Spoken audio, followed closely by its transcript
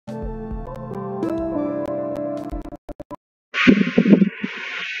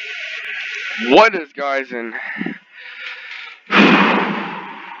What is, guys, and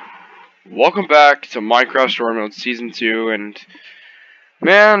welcome back to Minecraft Story Mode Season 2, and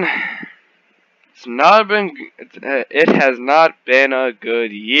man, it has not been a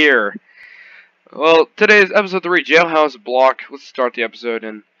good year. Well, today is episode 3, Jailhouse Block. Let's start the episode,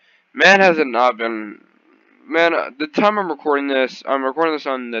 and man, has it not been, man, the time I'm recording this on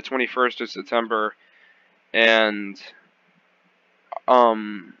the 21st of September, and,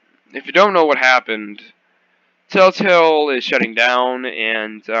 if you don't know what happened, Telltale is shutting down,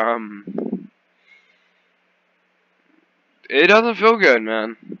 and, it doesn't feel good,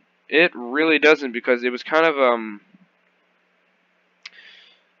 man. It really doesn't, because it was kind of,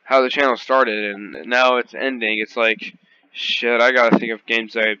 how the channel started, and now it's ending. It's like, shit, I gotta think of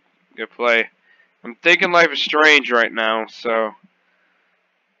games I could play. I'm thinking Life is Strange right now, so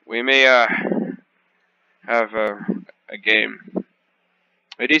we may, have a game.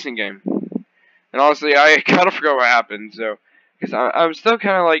 A decent game. And honestly, I kind of forgot what happened, so, because I'm still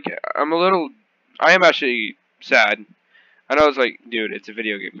kind of like, I am actually sad. I know it's like, dude, it's a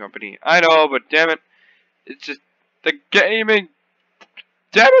video game company. I know, but damn it, it's just, the gaming,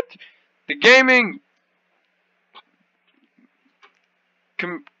 damn it, the gaming,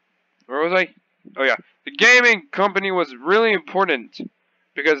 where was I? Oh yeah, the gaming company was really important,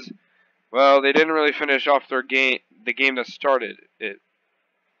 because, well, they didn't really finish off the game that started it,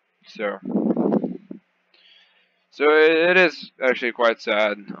 so it is actually quite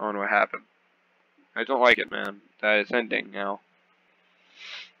sad on what happened. I don't like it, man, that it's ending now.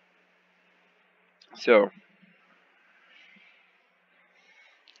 So,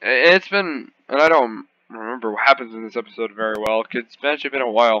 it's been, and I don't remember what happens in this episode very well, because it's actually been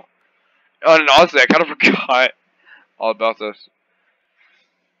a while. Oh, and honestly, I kind of forgot all about this.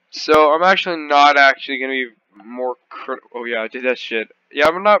 So, I'm actually not actually going to be more critical. Oh yeah, I did that shit. Yeah,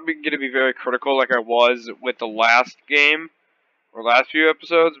 I'm not going to be very critical like I was with the last game, or last few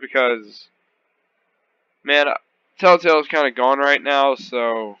episodes, because, man, Telltale's kind of gone right now,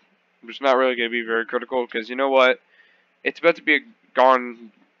 so I'm just not really going to be very critical, because you know what? It's about to be a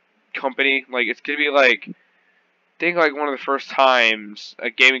gone company. Like, it's going to be like, I think like one of the first times a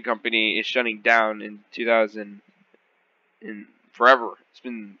gaming company is shutting down in 2000, in forever. It's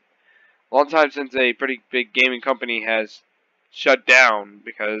been a long time since a pretty big gaming company has shut down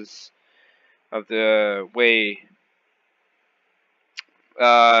because of the way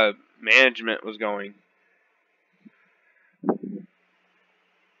management was going.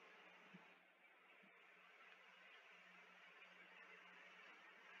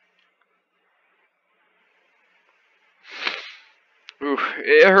 Ooh,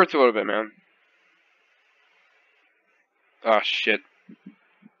 it hurts a little bit, man. Oh shit.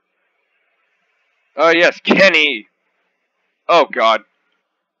 Oh yes, Kenny. Oh god,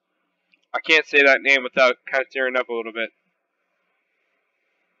 I can't say that name without kind of tearing up a little bit.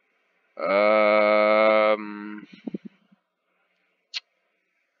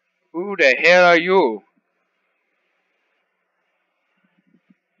 Who the hell are you?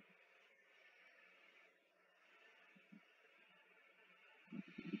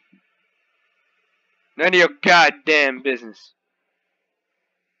 None of your goddamn business.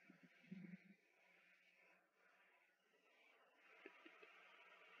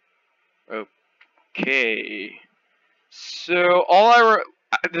 Okay. So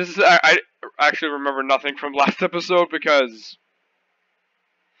I actually remember nothing from last episode because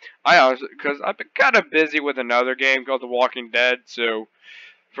I've been kind of busy with another game called The Walking Dead. So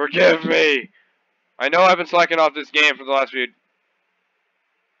forgive me. I know I've been slacking off this game for the last few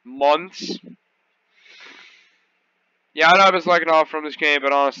months. Yeah, I know I've been slacking off from this game,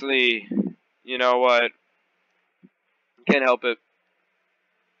 but honestly, you know what? Can't help it.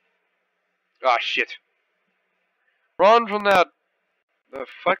 Ah, shit. Run from that. The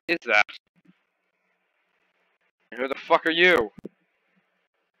fuck is that? Who the fuck are you?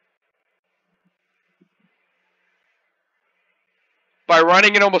 By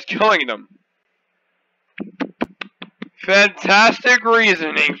running and almost killing them. Fantastic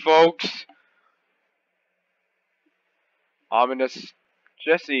reasoning, folks. Ominous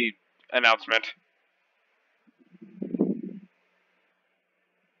Jesse announcement.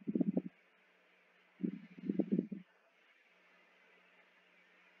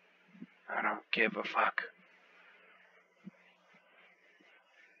 I don't give a fuck.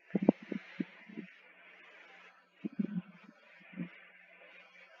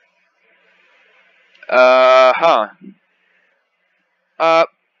 Huh. Uh,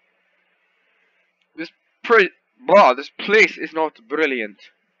 this this place is not brilliant.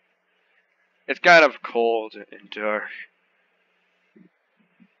 It's kind of cold and dark.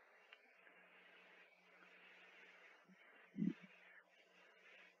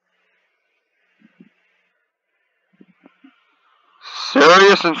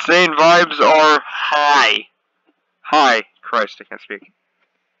 Hilarious, insane vibes are high. High. Christ, I can't speak.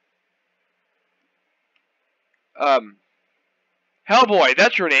 Hellboy,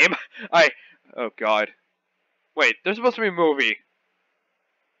 that's your name. Oh God. Wait, there's supposed to be a movie.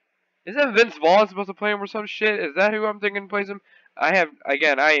 Is that Vince Vaughn supposed to play him or some shit? Is that who I'm thinking plays him? I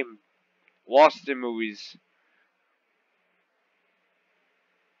am lost in movies.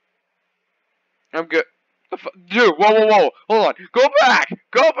 I'm good. Dude, whoa. Hold on. Go back.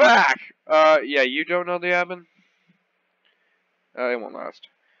 Yeah, you don't know the happened? It won't last.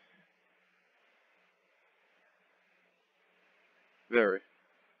 Very.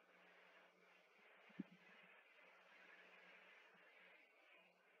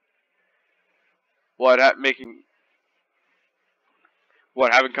 What,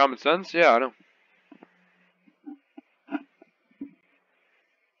 having common sense? Yeah, I know.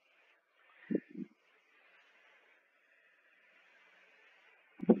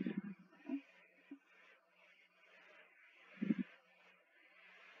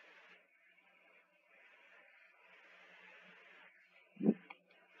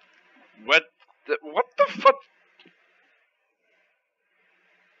 What the fuck?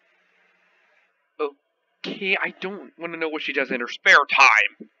 Okay, I don't want to know what she does in her spare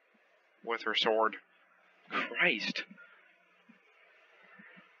time with her sword. Christ.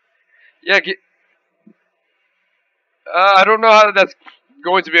 Yeah, I don't know how that's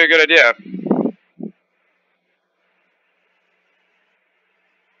going to be a good idea.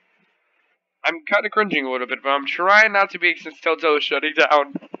 I'm kind of cringing a little bit, but I'm trying not to be since Telltale is shutting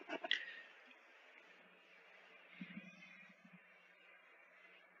down.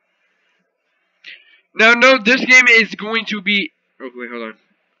 No, this game is going to be... Oh, wait, hold on.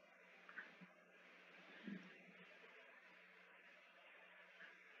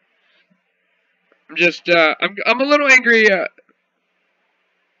 I'm a little angry, I'm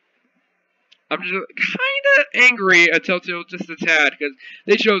just kind of angry at Telltale just a tad, because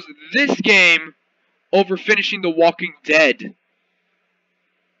they chose this game over finishing The Walking Dead,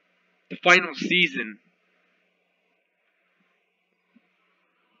 the final season.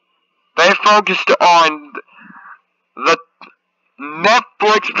 They focused on the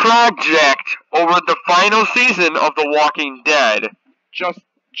Netflix project over the final season of The Walking Dead. Just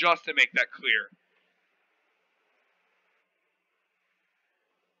to make that clear.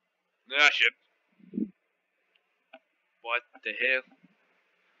 Ah, shit. What the hell?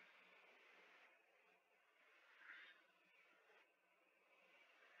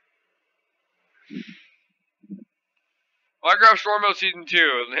 Minecraft Storm Mode Season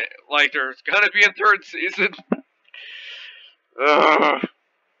 2. Like, there's gonna be a third season. Ugh.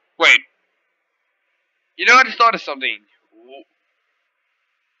 Wait. You know, I just thought of something.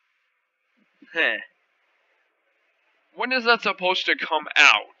 Huh. When is that supposed to come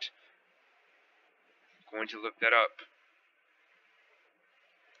out? I'm going to look that up.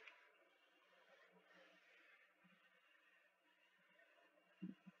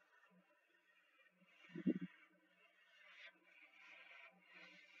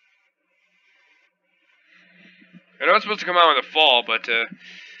 I know it's supposed to come out in the fall, but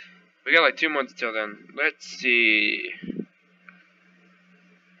we got like 2 months until then. Let's see.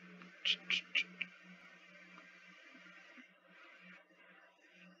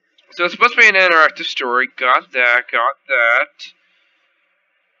 So it's supposed to be an interactive story. Got that.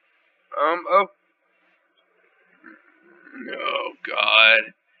 Oh. Oh,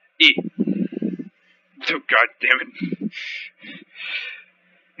 God. E. Oh, God damn it.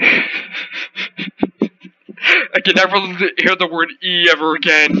 I can never hear the word E ever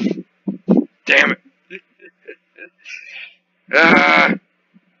again. Damn it. Ah.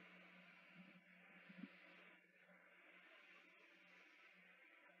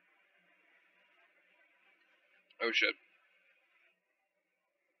 Oh, shit.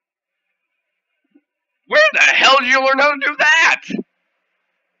 Where the hell did you learn how to do that?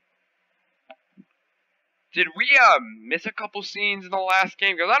 Did we miss a couple scenes in the last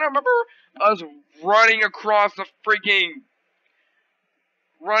game? Because I don't remember us running across the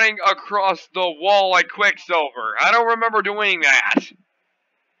wall like Quicksilver. I don't remember doing that.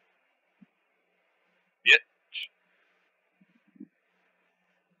 Yet.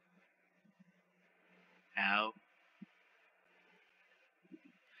 Ow.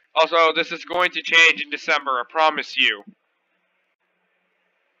 Also, this is going to change in December. I promise you.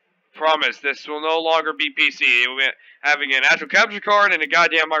 Promise. This will no longer be PC. It will be having an actual capture card and a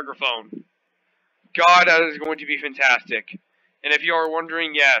goddamn microphone. God, that is going to be fantastic. And if you are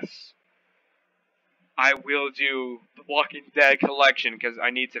wondering, yes, I will do the Walking Dead collection because I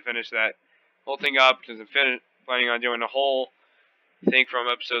need to finish that whole thing up because I'm planning on doing a whole I think from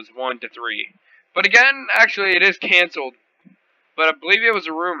episodes 1 to 3. But again, actually, it is canceled. But I believe it was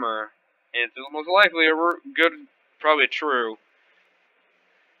a rumor, and it's most likely probably true.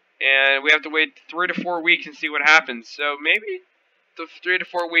 And we have to wait 3 to 4 weeks and see what happens. So maybe the 3 to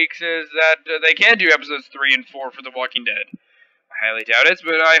 4 weeks is that they can do episodes 3 and 4 for The Walking Dead. I highly doubt it,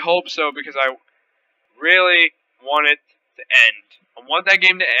 but I hope so because I really want it to end. I want that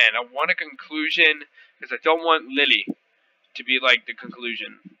game to end. I want a conclusion because I don't want Lily to be like the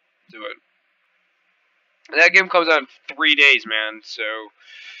conclusion to it. And that game comes out in 3 days, man. So you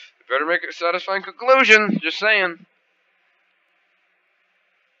better make a satisfying conclusion. Just saying.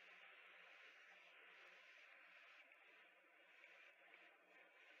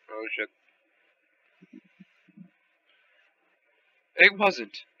 Oh shit. It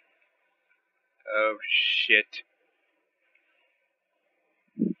wasn't. Oh shit.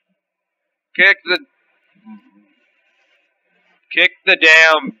 Kick the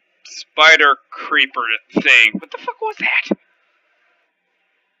damn spider creeper thing. What the fuck was that?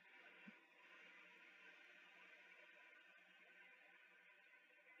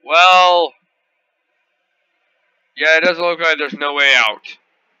 Well, yeah, it doesn't look like there's no way out.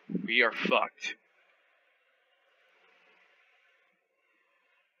 We are fucked.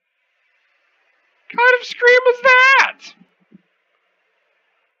 What kind of scream was that?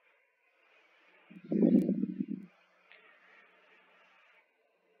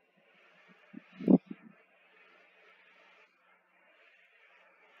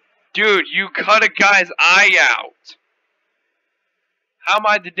 Dude, you cut a guy's eye out. How am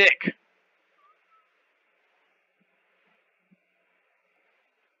I the dick?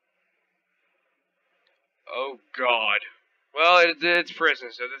 Oh god. Well, it's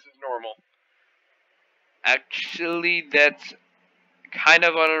prison, so this is normal. Actually, that's kind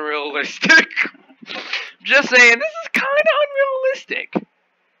of unrealistic. Just saying, this is kind of unrealistic.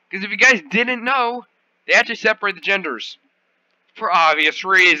 Because if you guys didn't know, they actually separate the genders. For obvious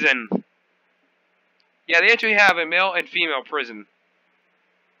reason. Yeah, they actually have a male and female prison.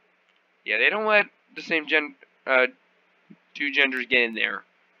 Yeah, they don't let the same two genders get in there.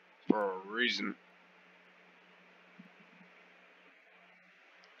 For a reason.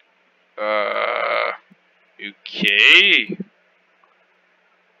 Okay.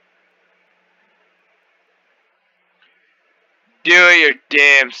 Do it your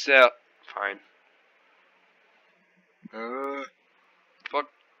damn self. Fine. Fuck.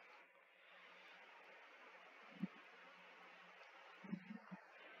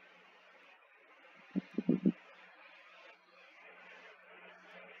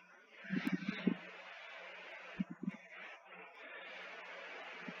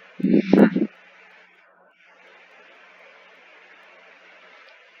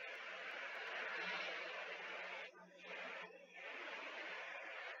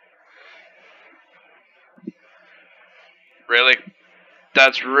 Really?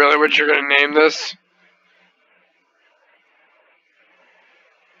 That's really what you're gonna name this?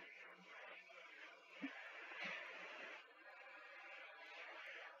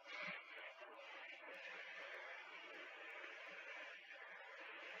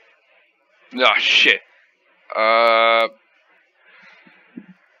 Oh, shit. I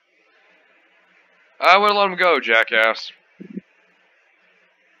would let him go, jackass.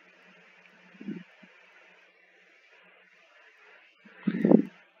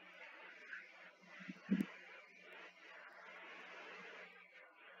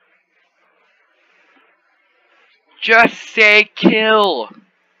 Just say kill.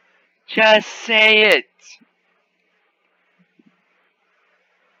 Just say it.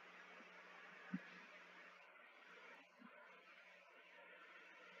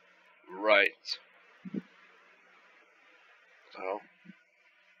 Right. So.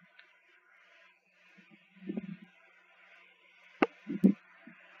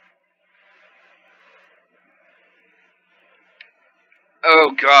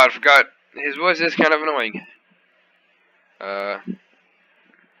 Oh god, I forgot. His voice is kind of annoying.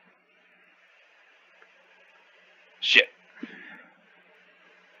 Shit.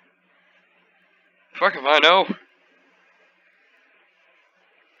 Fuck if I know.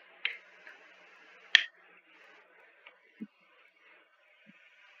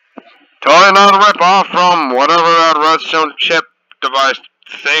 Totally not a rip-off from whatever that redstone chip device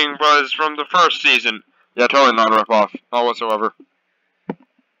thing was from the first season. Yeah, totally not a rip-off. Not whatsoever.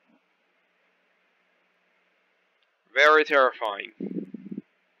 Very terrifying.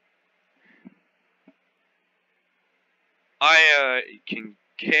 I, can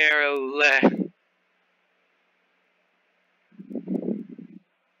care less.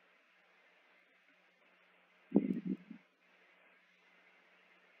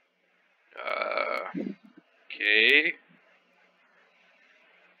 Okay.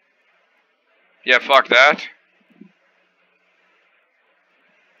 Yeah, fuck that.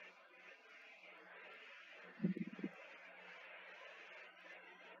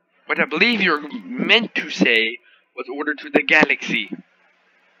 What I believe you're meant to say was ordered to the galaxy.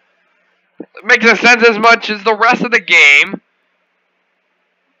 It makes sense as much as the rest of the game.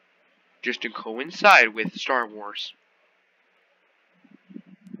 Just to coincide with Star Wars.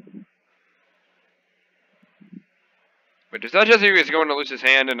 But does that just mean he's going to lose his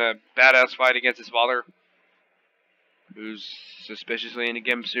hand in a badass fight against his father? Who's suspiciously in a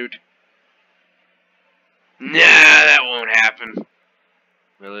gimp suit? Nah, that won't happen.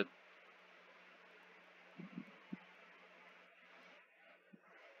 Will it?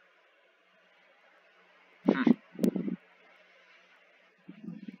 Hmm.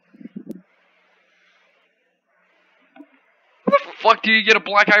 Where the fuck do you get a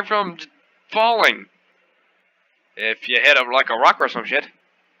black eye from just falling? If you hit him like a rock or some shit.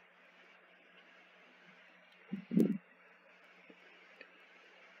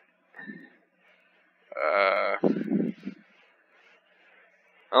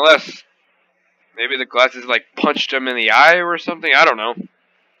 Unless maybe the glasses like punched him in the eye or something. I don't know.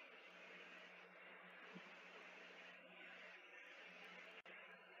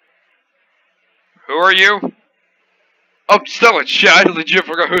 Who are you? Oh, Stella. Shit, I legit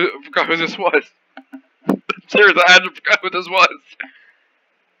forgot who this was. Seriously, I forgot who this was.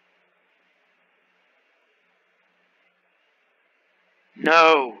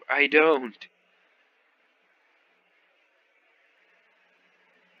 No, I don't.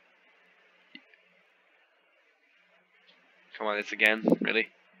 Come on, this again? Really?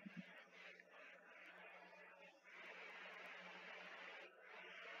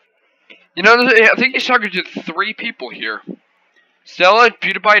 You know, I think he's talking to 3 people here. Stella,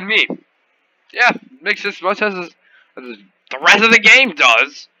 PewDiePie, and me. Yeah, makes as much sense as the rest of the game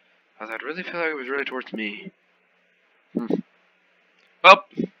does. I really feel like it was really towards me. Well,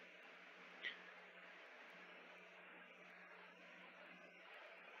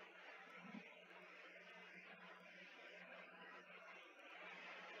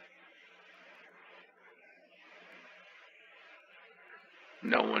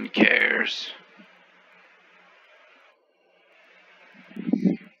 no one cares.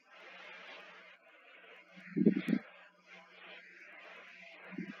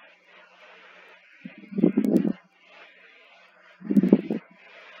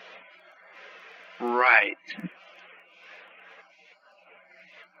 Right.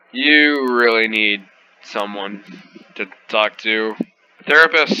 You really need someone to talk to. A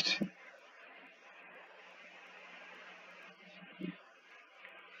therapist.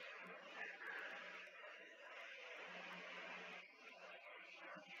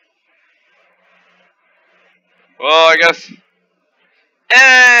 Well, I guess.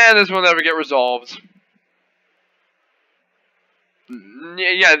 And this will never get resolved.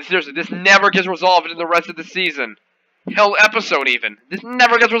 Yeah, seriously, this never gets resolved in the rest of the season. Hell, episode even. This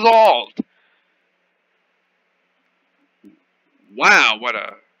never gets resolved. Wow, what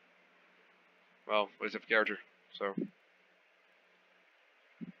a... Well, waste of character, so...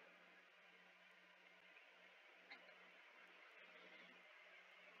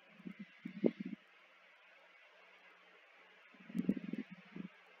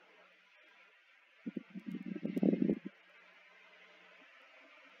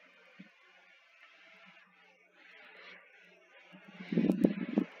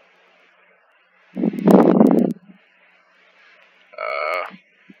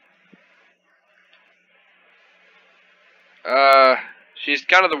 She's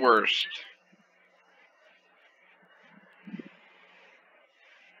kind of the worst.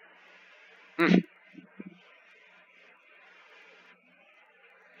 Hmm.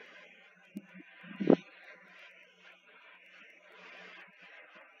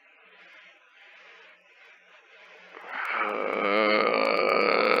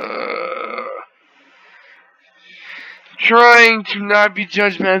 Trying to not be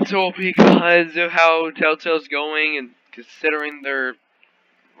judgmental because of how Telltale's going and considering they're,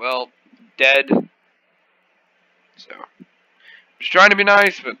 well, dead. So, just trying to be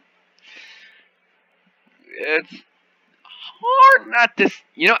nice, but it's hard not to...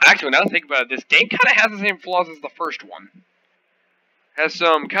 You know, actually, now that I think about it, this game kind of has the same flaws as the first one. Has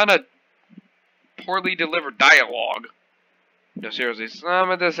some kind of poorly delivered dialogue. No, seriously, some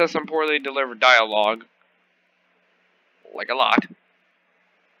of this has some poorly delivered dialogue. Like a lot.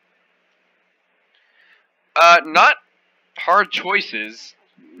 Not hard choices.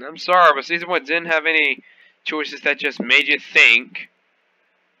 I'm sorry, but season 1 didn't have any choices that just made you think.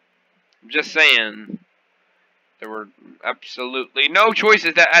 I'm just saying. There were absolutely no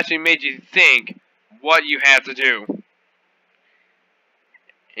choices that actually made you think what you had to do.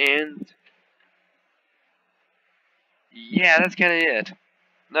 And yeah, that's kind of it.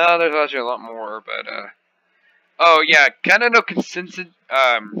 No, there's actually a lot more, but oh yeah, kind of no consensus.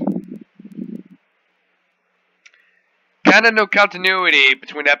 Kind of no continuity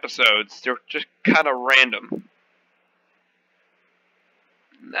between episodes. They're just kind of random.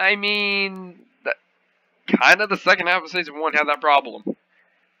 I mean, kind of the second half of season 1 had that problem.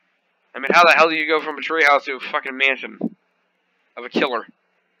 I mean, how the hell do you go from a treehouse to a fucking mansion of a killer?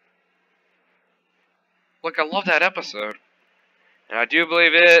 Look, I love that episode. And I do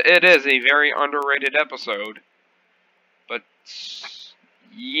believe it is a very underrated episode. But,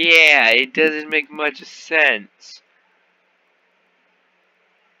 yeah, it doesn't make much sense.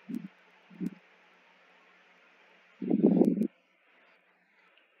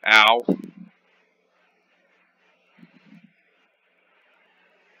 Ow.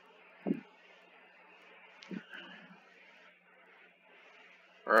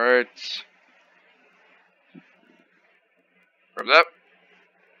 Alright. Grab that.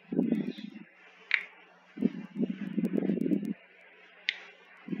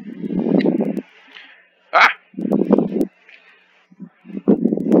 Ah! There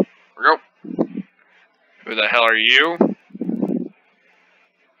we go. Who the hell are you?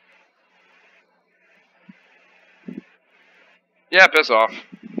 Yeah, piss off.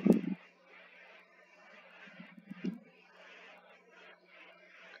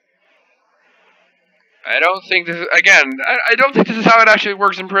 I don't think this is, again, I don't think this is how it actually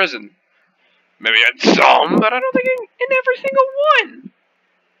works in prison. Maybe in some, but I don't think in every single one.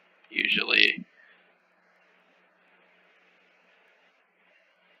 Usually.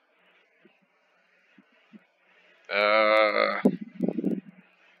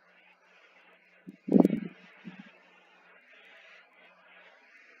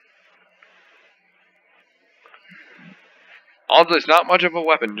 Although it's not much of a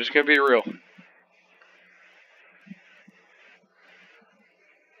weapon, just gonna be real.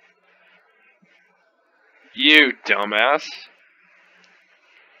 You dumbass.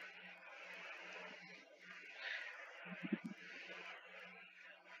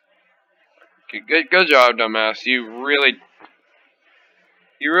 Good job, dumbass. You really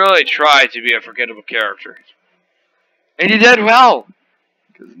tried to be a forgettable character. And you did well!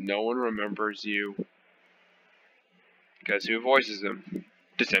 Because no one remembers you. Guess who voices him?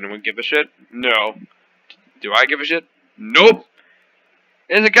 Does anyone give a shit? No. Do I give a shit? Nope!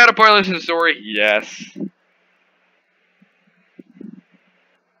 Is it kind of pointless to the story? Yes.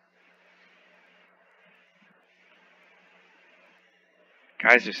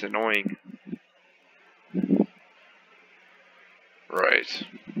 Guy's just annoying. Right.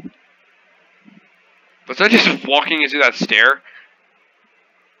 Was I just walking into that stair?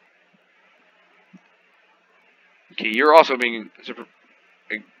 Okay, you're also being super,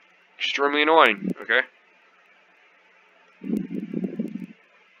 extremely annoying, okay?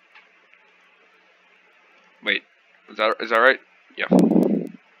 Wait, is that right? Yeah.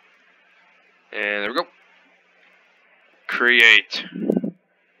 And there we go. Create.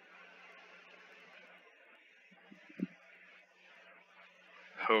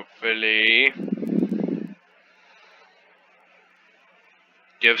 Hopefully.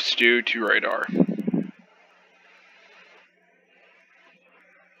 Give stew to radar.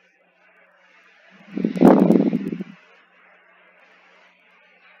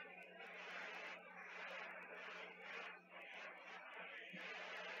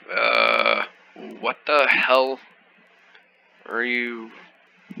 What the hell are you?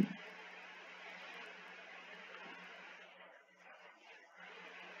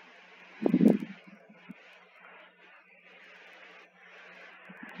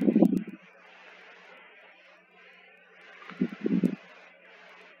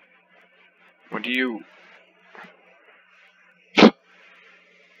 What do you?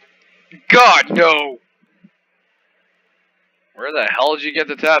 God, no! Where the hell did you get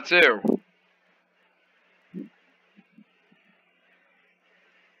the tattoo?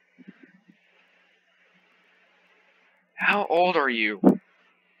 How old are you?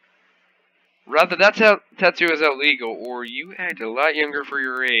 Rather, that tattoo is illegal, or you act a lot younger for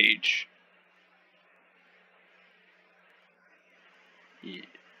your age.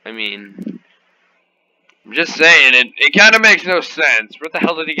 I mean, I'm just saying, it kind of makes no sense. Where the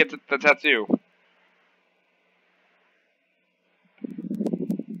hell did he get the tattoo?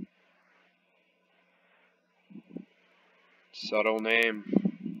 Subtle name.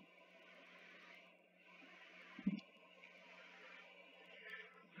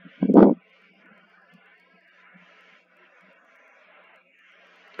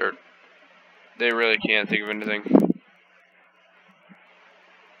 They really can't think of anything.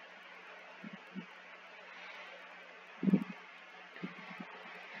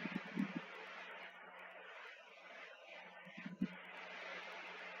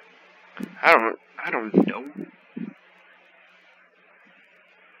 I don't know.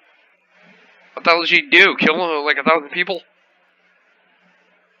 What the hell did she do? Kill like 1,000 people?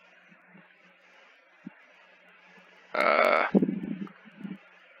 Uh,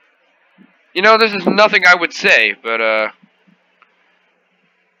 you know, this is nothing I would say, but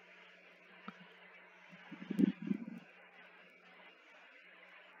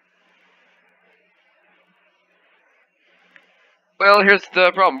well, here's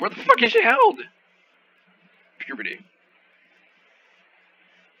the problem. Where the fuck is she held? Puberty.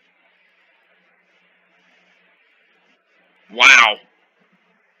 Wow.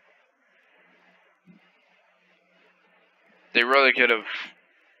 They really could have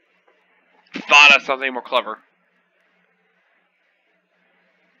thought of something more clever.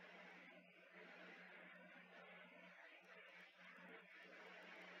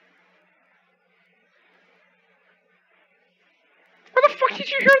 Where the fuck did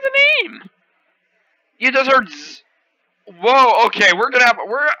you hear the name? You just heard. Whoa. Okay, I'm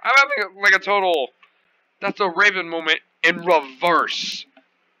having like a total. That's a Raven moment in reverse.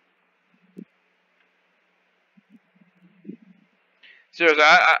 Seriously,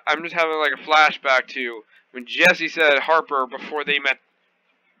 I'm just having like a flashback to when Jesse said Harper before they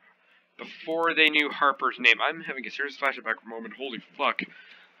knew Harper's name. I'm having a serious flashback moment. Holy fuck.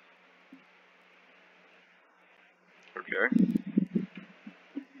 Okay.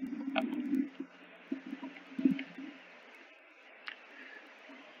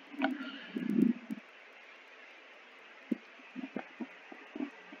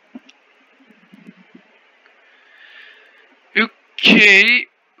 Okay.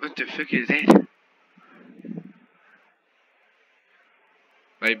 What the fuck is that?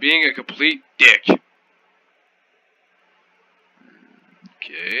 By being a complete dick.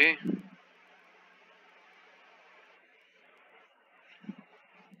 Okay.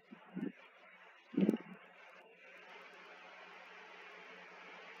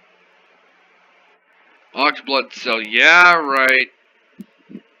 Ox blood cell. Yeah, right.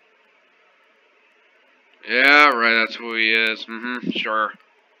 Yeah, right. That's who he is. Sure.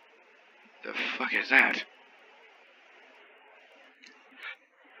 The fuck is that?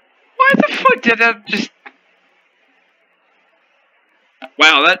 Why the fuck did that just...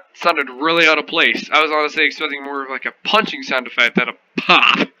 Wow, that sounded really out of place. I was honestly expecting more of like a punching sound effect than a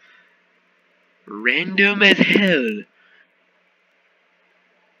pop. Random as hell.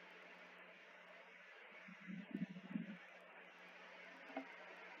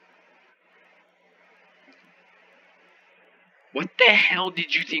 What the hell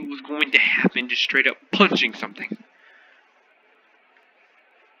did you think was going to happen just straight up punching something?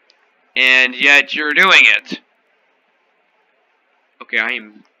 And yet you're doing it. Okay, I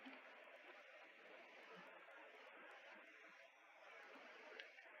am...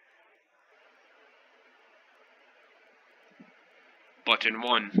 Button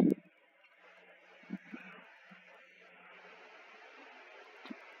 1.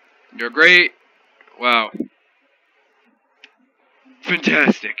 You're great. Wow.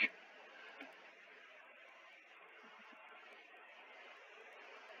 Fantastic.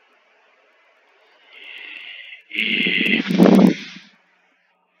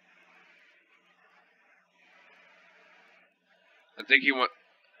 I think he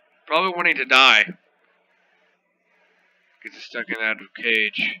probably wanting to die. Because he's stuck in that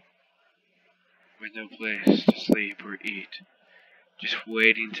cage. With no place to sleep or eat. Just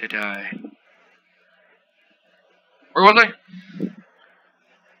waiting to die. Where was I?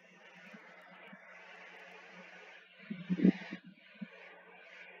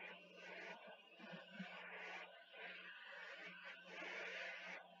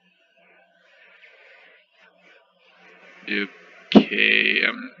 Okay,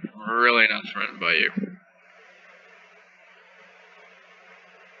 I'm really not threatened by you.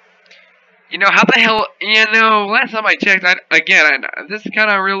 You know, how the hell, last time I checked, this is kind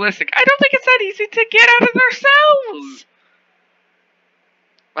of realistic. I don't think it's that easy to get out of their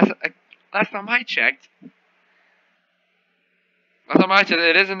cells. Last time I checked,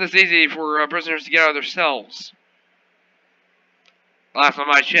 it isn't this easy for prisoners to get out of their cells. Last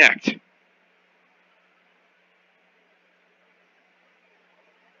time I checked.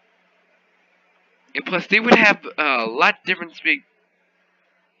 And plus, they would have a lot different speak.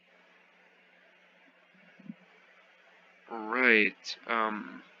 Right.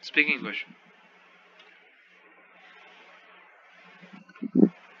 Speak English.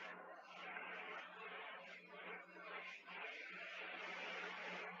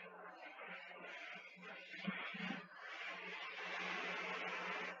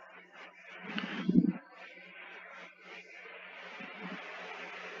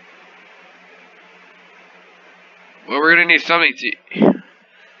 Well, we're gonna need something to.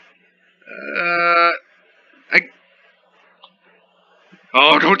 I.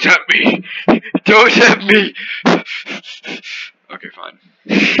 Oh, don't tap me! Don't tap me! Okay, fine.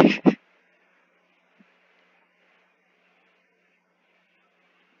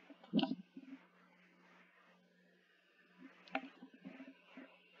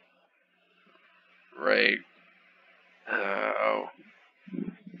 Right. Oh.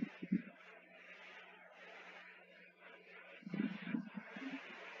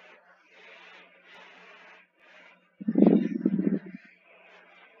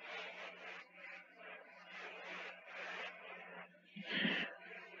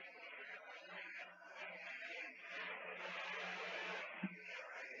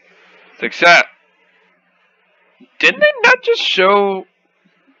 Success. Didn't they not just show?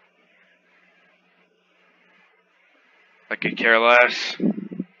 I could care less.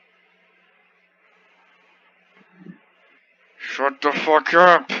 Shut the fuck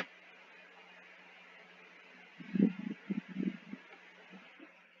up.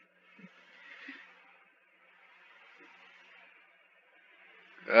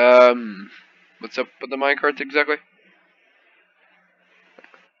 What's up with the minecarts exactly?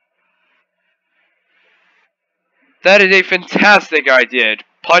 That is a fantastic idea.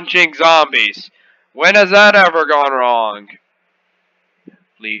 Punching zombies. When has that ever gone wrong?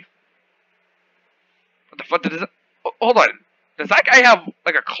 Lee. What the fuck does that? Oh, hold on. Does that guy have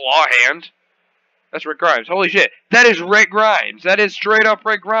like a claw hand? That's Rick Grimes. Holy shit. That is Rick Grimes. That is straight up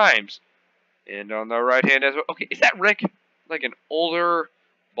Rick Grimes. And on the right hand as well. Okay, is that Rick? Like an older,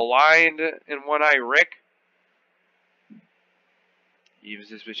 blind, and one eye Rick? Even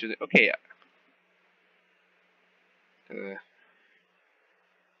suspicious. Okay.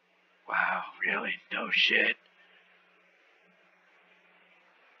 Wow, really? No shit.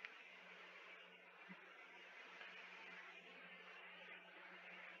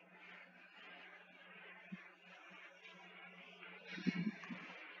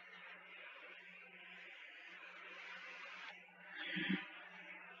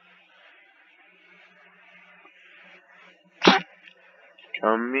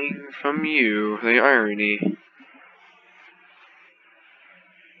 Coming from you, the irony.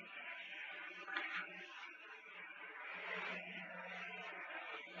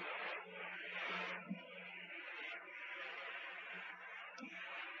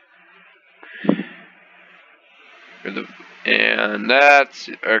 And that's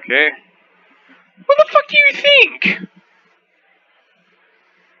okay. What the fuck do you think?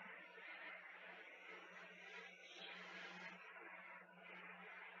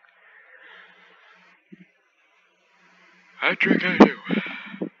 I drink I do.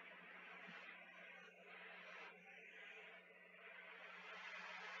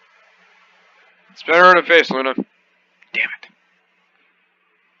 Spin her in the face, Luna. Damn it.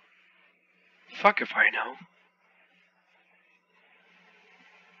 Fuck if I know.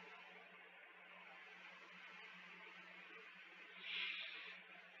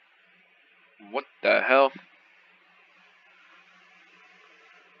 What the hell?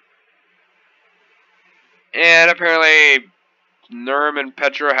 And apparently, Nurm and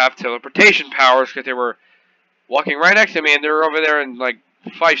Petra have teleportation powers because they were walking right next to me and they were over there in like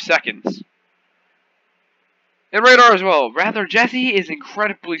 5 seconds. And Radar as well. Rather, Jesse is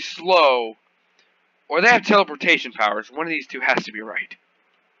incredibly slow, or they have teleportation powers. One of these two has to be right.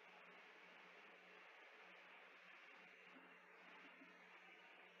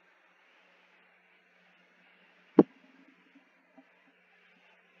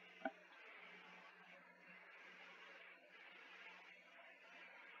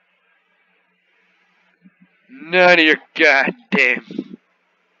 None of your goddamn.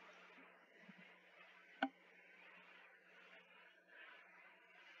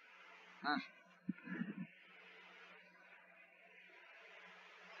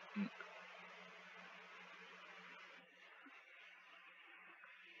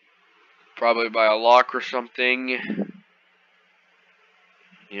 Probably by a lock or something.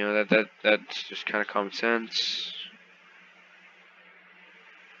 You know, that's just kind of common sense.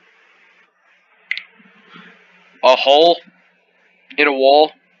 A hole in a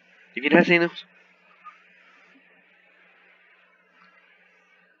wall. Have you not seen those?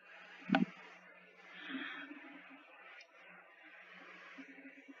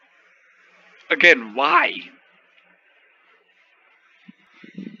 Again, why?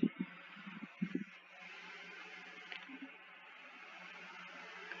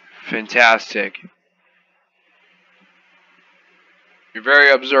 Fantastic. You're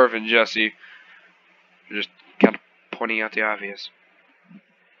very observant, Jesse. You're just kind of pointing out the obvious.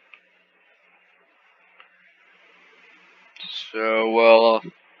 So, well,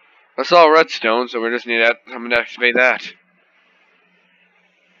 that's all redstone, so we just need someone to activate that.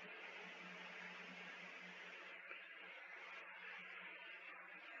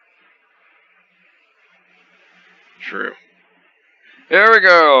 True. There we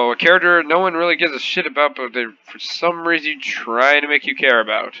go. A character no one really gives a shit about, but they, for some reason, trying to make you care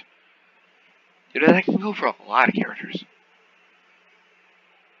about. Dude, that can go for a lot of characters.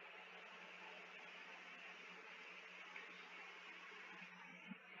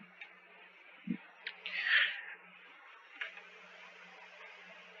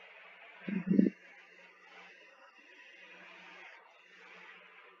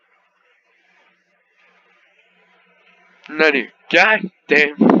 Nutty. God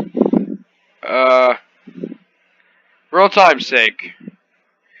damn. Uh, real time's sake.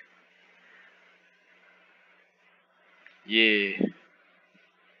 Yeah.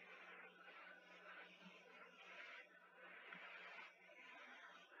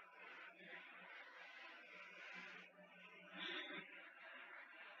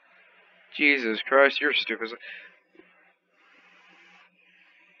 Jesus Christ, you're stupid.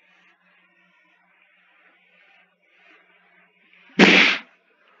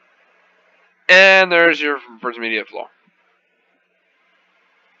 And there's your first media flaw.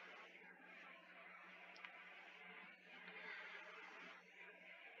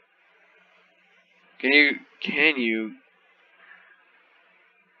 Can you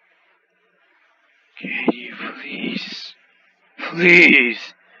please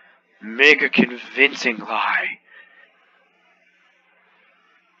make a convincing lie?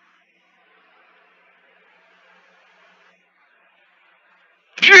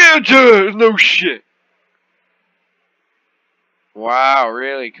 No shit. Wow,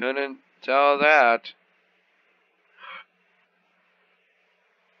 really couldn't tell that.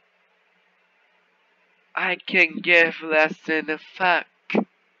 I can give less than a fuck. What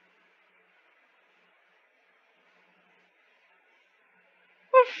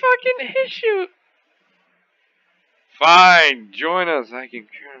fucking issue? Fine, join us. I can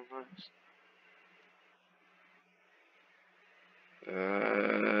care less.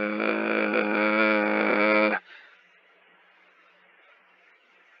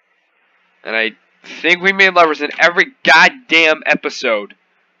 And I think we made lovers in every goddamn episode.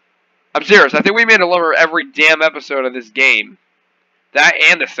 I'm serious. I think we made a lover every damn episode of this game. That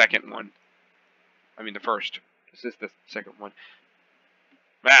and the second one. I mean the first. This is the second one.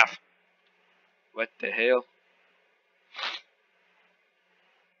 Math. What the hell?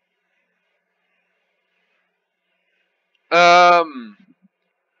 Um.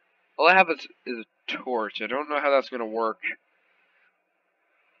 All I have is a torch. I don't know how that's gonna work.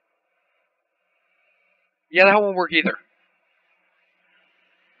 Yeah, that won't work either.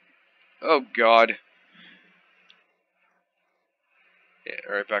 Oh God.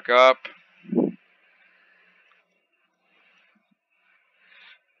 Yeah, right back up.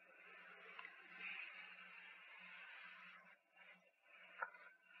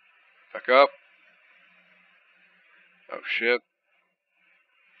 Back up. Oh shit.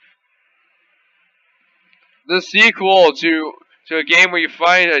 The sequel to a game where you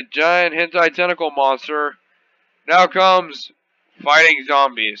fight a giant hentai tentacle monster now comes fighting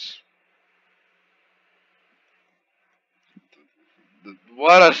zombies.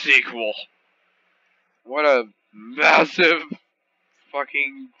 What a sequel. What a massive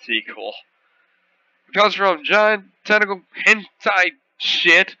fucking sequel. It goes from giant tentacle hentai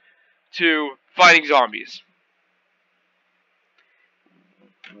shit to fighting zombies.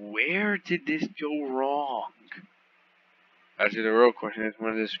 Where did this go wrong? Actually, the real question is,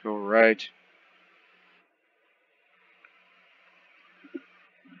 when did this go right?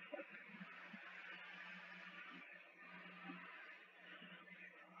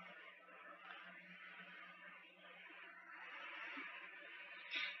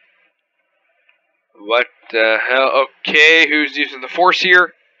 What the hell? Okay, who's using the force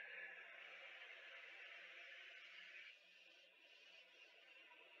here?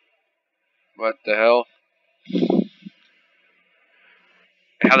 What the hell?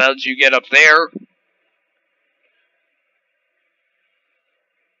 How the hell did you get up there?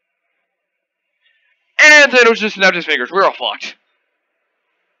 And then it was just snapped his fingers. We're all fucked.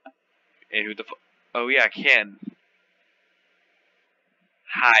 And who the fuck? Oh yeah, Ken.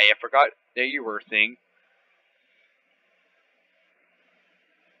 Hi, I forgot that you were a thing.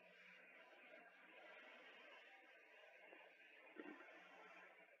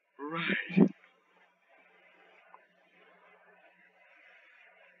 Right.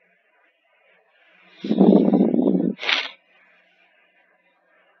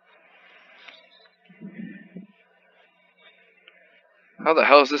 How the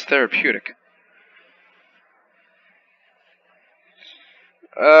hell is this therapeutic?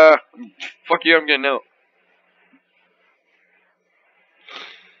 Uh, fuck you, I'm getting out.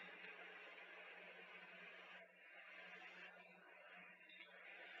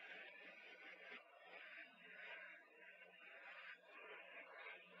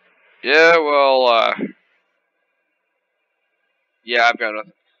 Yeah, well, yeah, I've got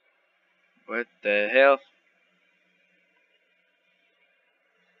nothing. What the hell?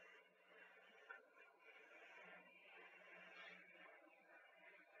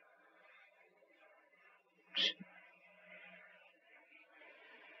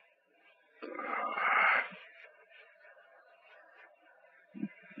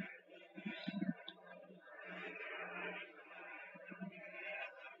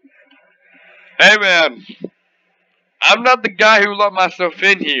 Hey man, I'm not the guy who let myself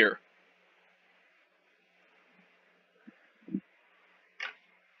in here.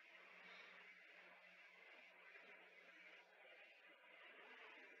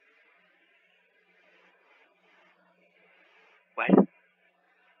 What?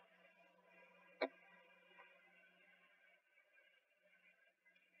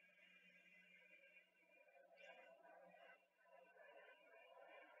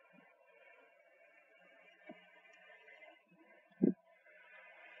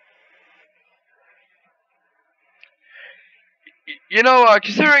 You know,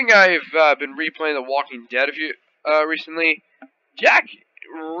 considering I've been replaying The Walking Dead a few recently, Jack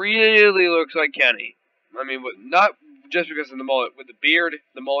really looks like Kenny. I mean, not just because of the mullet, with the beard,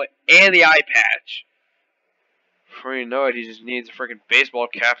 the mullet, and the eye patch. Before you know it, he just needs a freaking baseball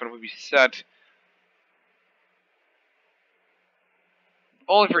cap and we'll be set.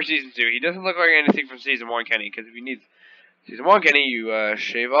 Only for season 2. He doesn't look like anything from season 1 Kenny, because if you need season 1 Kenny, you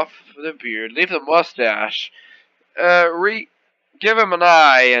shave off the beard, leave the mustache, give him an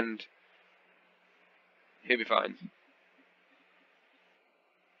eye, and he'll be fine.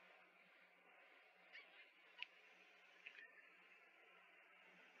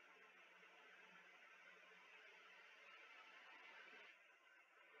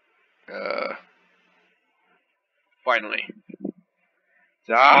 Uh, Finally.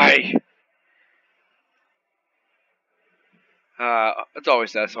 Die! It's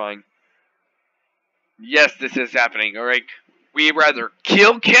always satisfying. Yes, this is happening, alright? We'd rather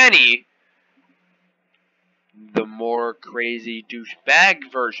kill Kenny, the more crazy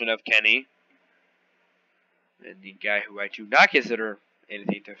douchebag version of Kenny, than the guy who I do not consider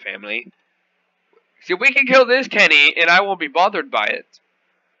anything to family. See, we can kill this Kenny, and I won't be bothered by it.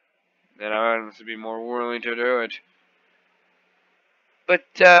 Then I want to be more willing to do it. But,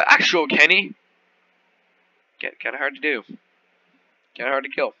 actual Kenny, kind of hard to do. Kind of hard to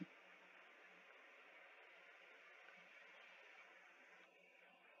kill.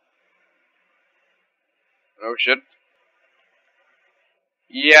 Oh, shit.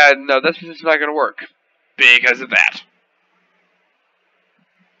 Yeah, no, this is not gonna work. Because of that.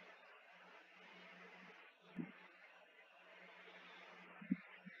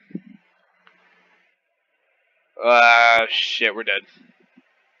 Shit, we're dead.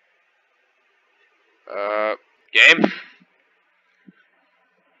 Uh, Game?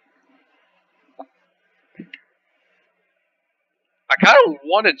 I kind of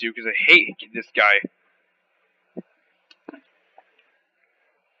wanted to because I hate this guy.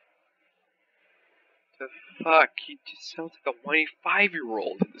 The fuck? He just sounds like a whiny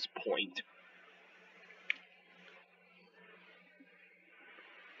 5-year-old at this point.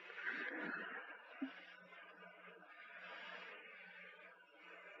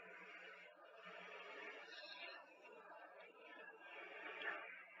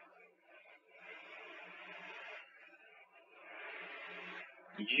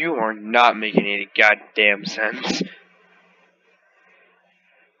 You are not making any goddamn sense.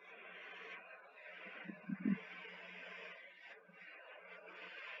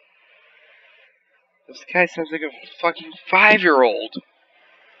 This guy sounds like a fucking 5-year-old.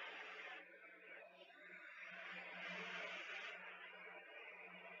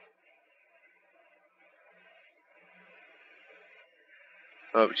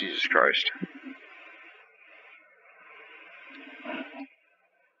 Oh, Jesus Christ.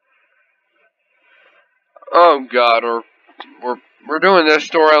 Oh God, we're doing this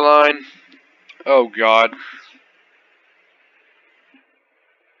storyline. Oh God.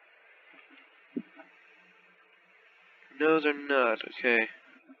 No, they're not. Okay.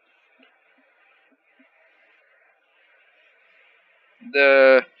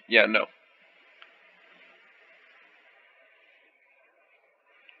 Yeah, no.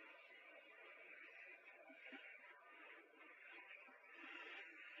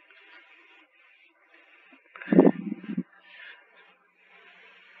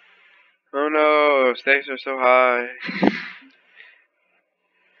 Oh no, stakes are so high.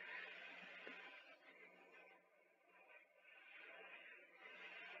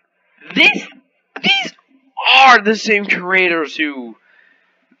 These are the same creators who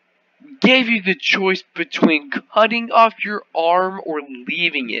gave you the choice between cutting off your arm or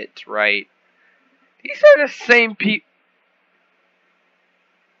leaving it, right? These are the same people.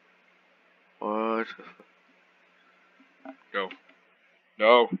 What? No.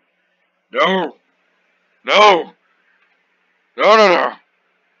 No. No. No. No, no, no.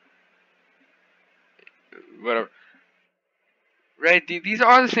 Whatever. Right, these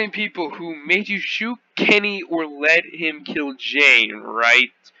are the same people who made you shoot Kenny or let him kill Jane, right?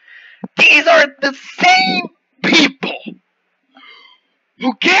 These are the same people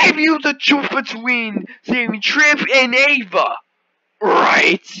who gave you the choice between saving Trip and Ava,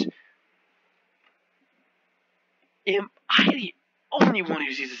 right? Am I the only one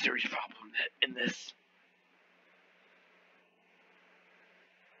who sees a serious problem in this?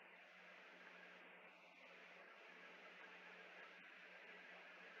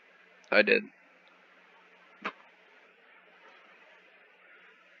 I did.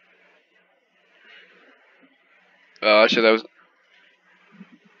 Actually, that was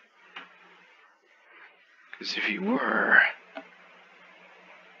because if you were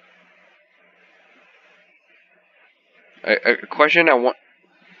a question, I want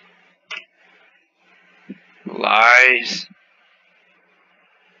lies.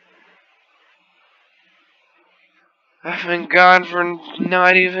 I've been gone for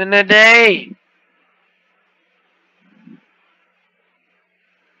not even a day.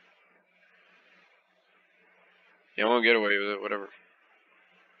 You won't get away with it. Whatever.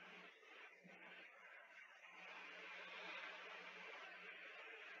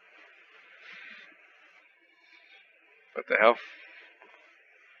 What the hell?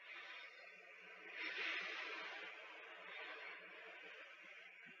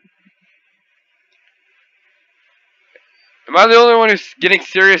 Am I the only one who's getting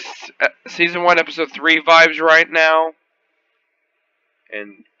serious season 1, episode 3 vibes right now?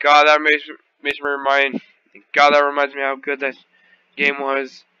 And God, that makes me remind. God, that reminds me how good that game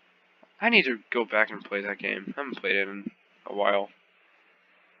was. I need to go back and play that game. I haven't played it in a while.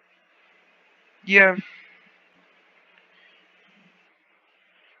 Yeah,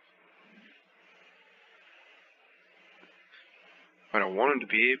 I don't want him to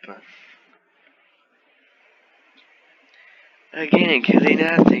be, but again, can they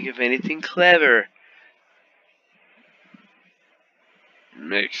not think of anything clever?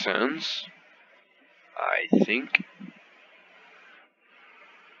 Makes sense. I think.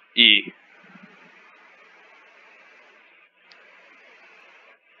 E.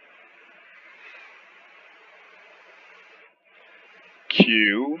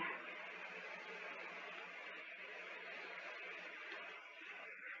 Q.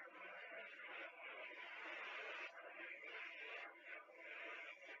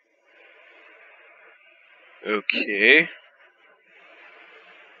 Okay.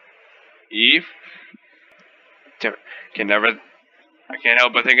 E. Damn it. Can never. I can't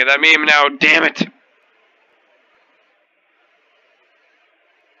help but think of that meme now. Damn it. Has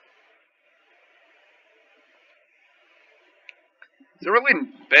it really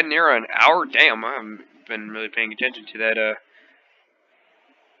been near an hour? Damn, I haven't been really paying attention to that.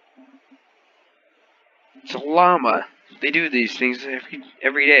 It's a llama. They do these things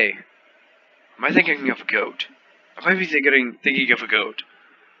every day. Am I thinking of a goat? I might be thinking of a goat.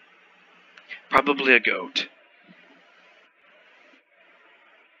 Probably a goat.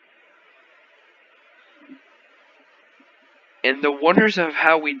 And the wonders of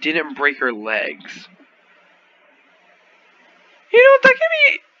how we didn't break her legs. You know, that give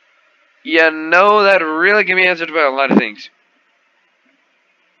me. Yeah, no, that really give me answers about a lot of things.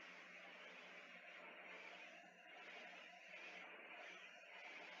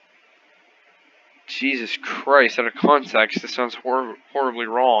 Jesus Christ, out of context, this sounds horribly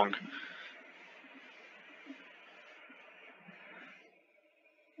wrong.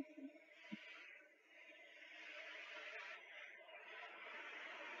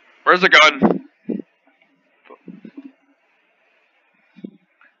 Where's the gun?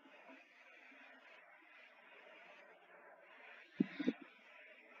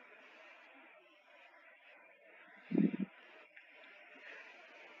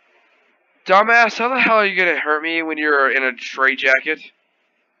 Dumbass, how the hell are you gonna hurt me when you're in a straitjacket?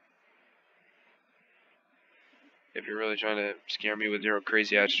 If you're really trying to scare me with your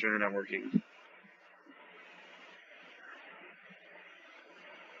crazy ass stream, not working.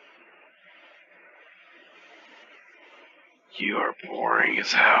 You are boring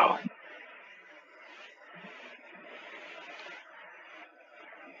as hell.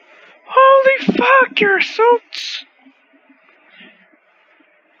 Holy fuck, you're so...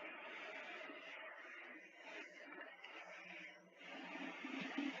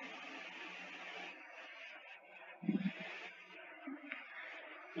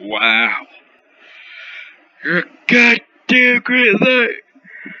 Wow. You're a goddamn great light.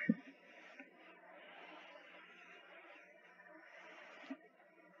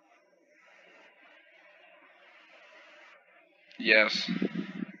 Yes.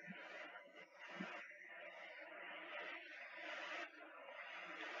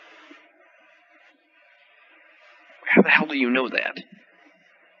 How the hell do you know that?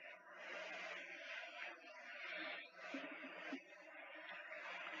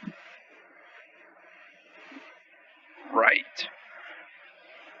 Right.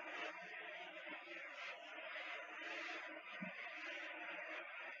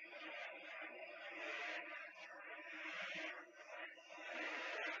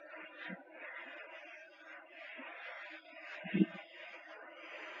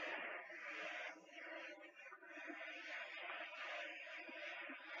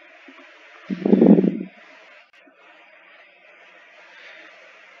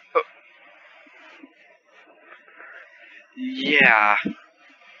 Uh, yeah.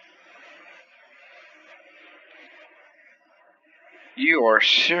 You are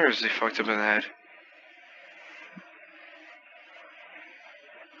seriously fucked up in the head.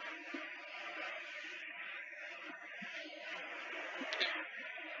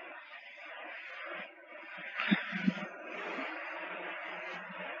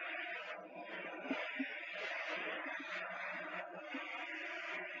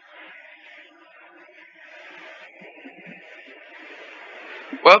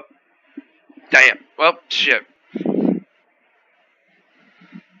 Well, damn. Well, shit.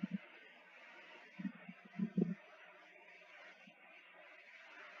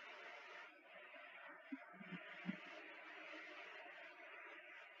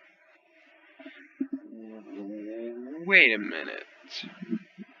 Wait a minute.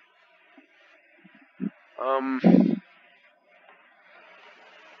 Um,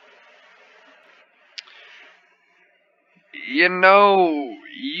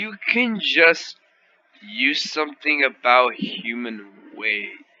 you can just use something about human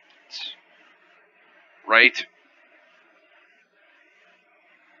weight, right?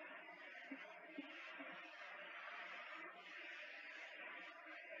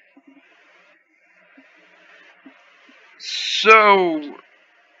 So,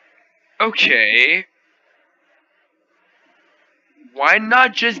 okay, why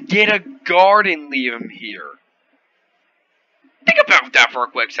not just get a guard and leave him here? Think about that for a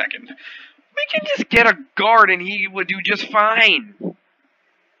quick second. We can just get a guard and he would do just fine.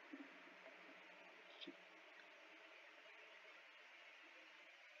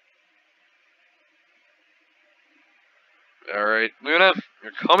 Alright, Luna,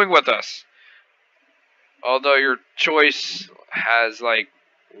 you're coming with us. Although your choice has, like,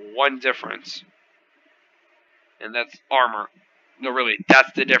 one difference. And that's armor. No, really,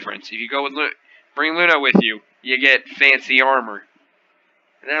 that's the difference. If you go with bring Luna with you, you get fancy armor.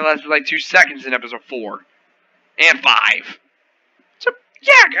 And that lasts for like 2 seconds in episode 4. And 5. So,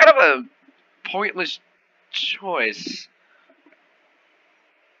 yeah, kind of a pointless choice.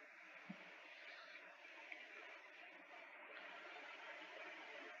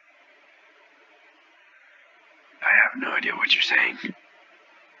 I have no idea what you're saying.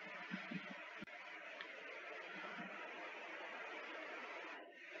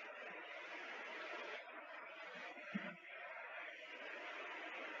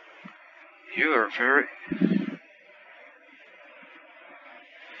 You are very...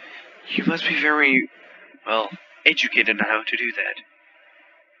 You must be very, well, educated on how to do that.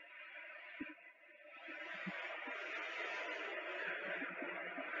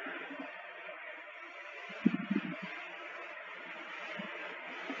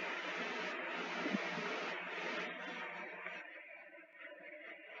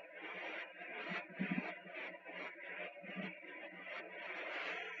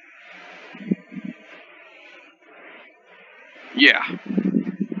 Yeah.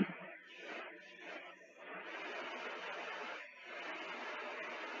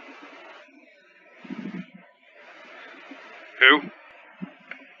 Who?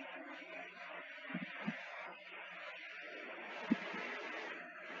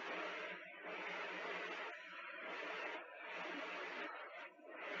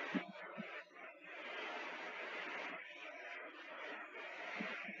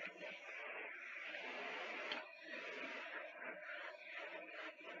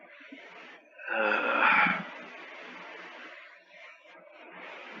 Uh,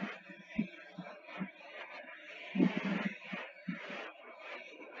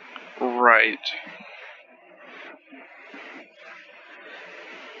 Right.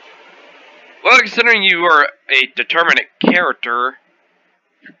 Well, considering you are a determinate character,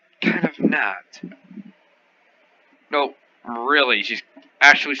 kind of not. No, really, she's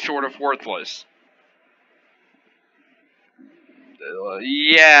actually sort of worthless.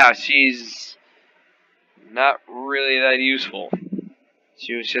 Yeah, she's not really that useful.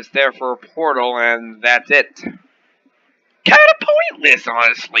 She was just there for a portal, and that's it. Kind of pointless,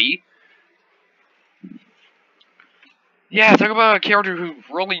 honestly. Yeah, talk about a character who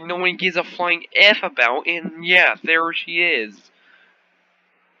really no one gives a flying F about, and yeah, there she is.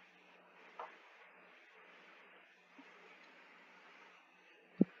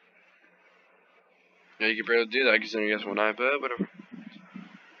 Yeah, you can barely do that considering you have one eye, but whatever.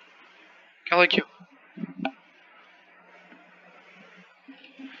 Kinda like you.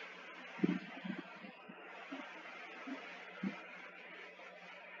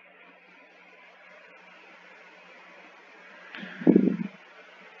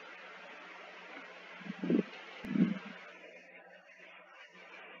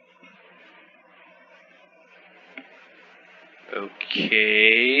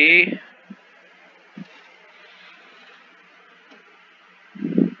 Okay.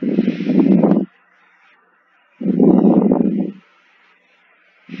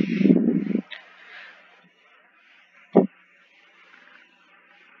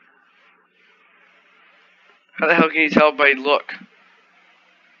 How the hell can you tell by look?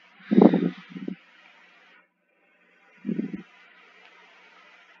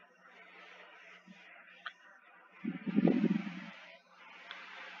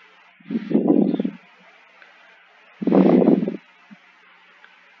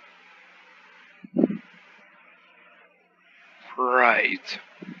 Right.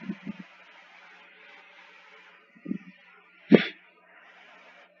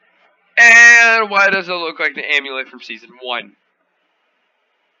 And why does it look like the amulet from season 1?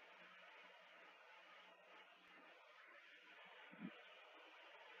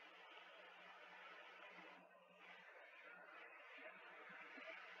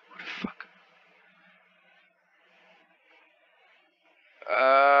 What the fuck?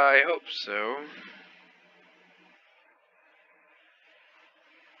 I hope so.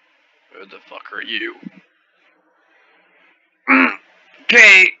 Who the fuck are you?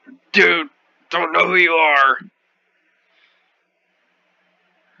 Okay, dude, don't know who you are.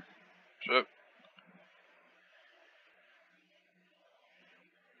 Shut.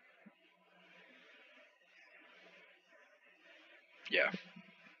 Yeah,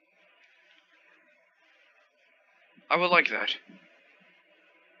 I would like that.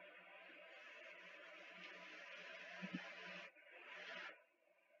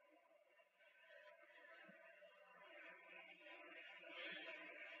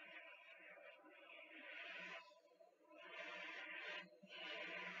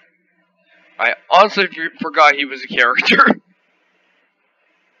 I honestly forgot he was a character.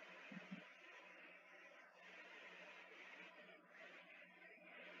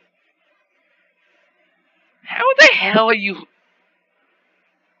 How the hell are you?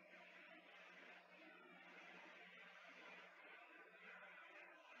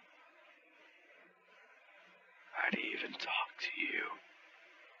 How do you even talk to you?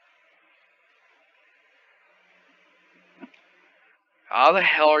 How the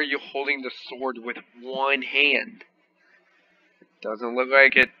hell are you holding the sword with one hand? Doesn't look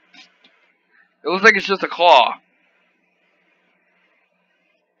like it. It looks like it's just a claw.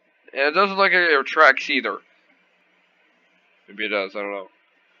 And it doesn't look like it retracts either. Maybe it does, I don't know.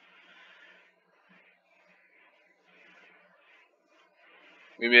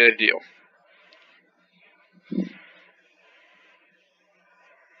 We made a deal.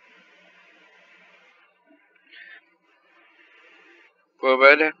 Well,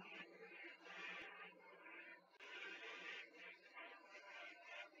 but,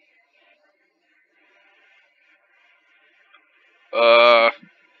 uh,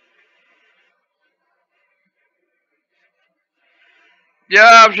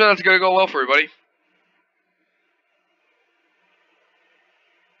 yeah, I'm sure that's gonna go well for everybody.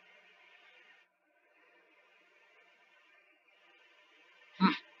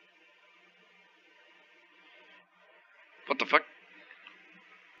 Hmm, what the fuck?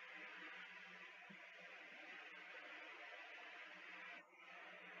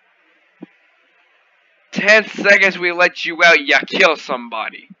 10 seconds we let you out, you kill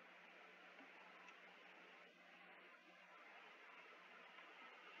somebody.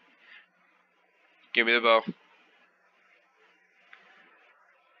 Give me the bow.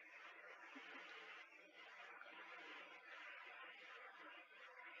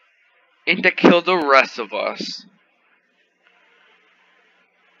 And thing to kill the rest of us.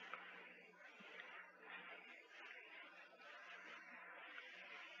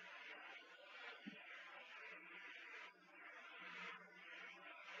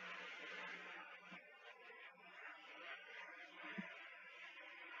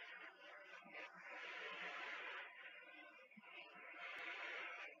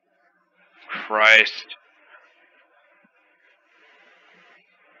 Christ.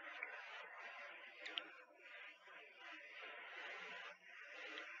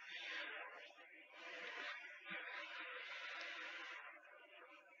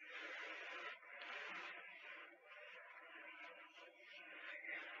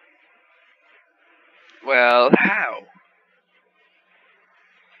 Well, how?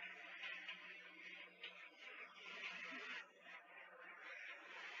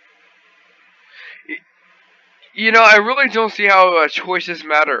 You know, I really don't see how choices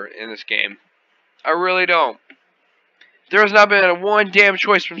matter in this game. I really don't. There has not been one damn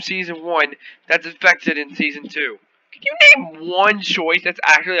choice from season 1 that's affected in season 2. Can you name one choice that's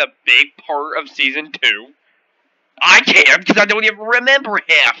actually a big part of season 2? I can't because I don't even remember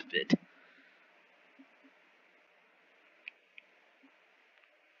half of it.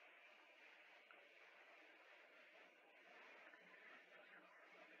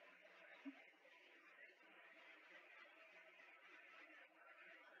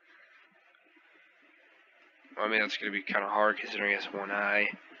 I mean, that's going to be kind of hard considering it's one eye.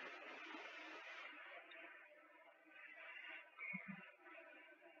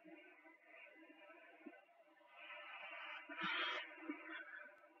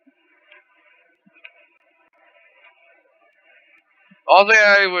 Also,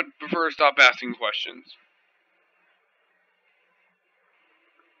 I would prefer to stop asking questions.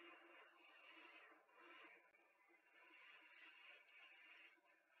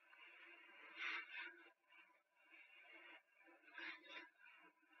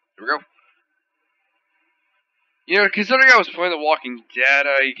 Here we go. You know, considering I was playing The Walking Dead,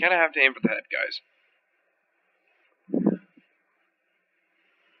 you kind of have to aim for the head, guys.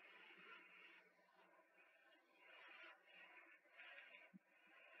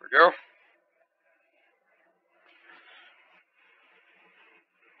 Here we go.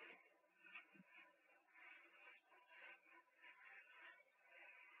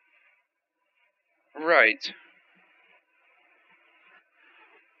 Right.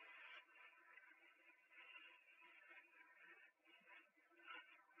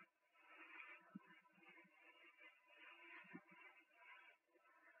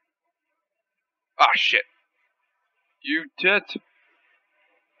 Ah, shit. You dead?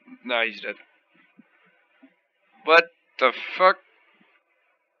 No, he's dead. What the fuck?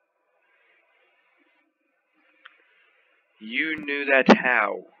 You knew that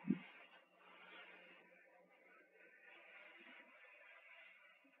how?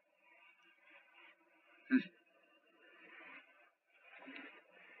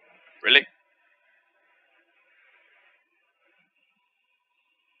 Really?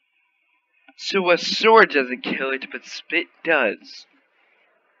 So a sword doesn't kill it, but spit does.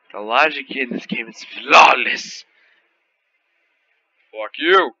 The logic in this game is flawless. Fuck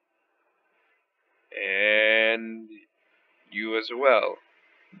you. And you as well.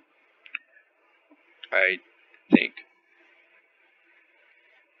 I think.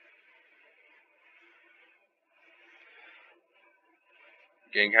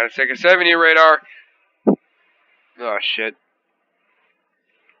 Getting kind of sick of 70 radar. Oh shit.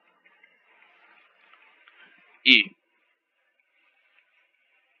 E.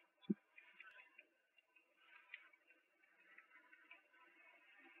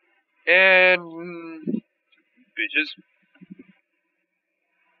 And bitches.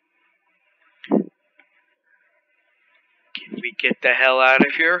 Can we get the hell out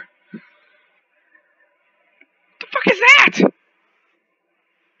of here? The fuck is that?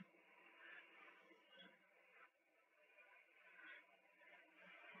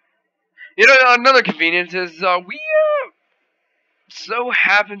 You know, another convenience is we so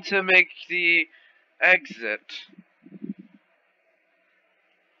happen to make the exit.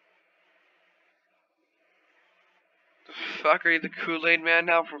 The fuck, are you the Kool-Aid man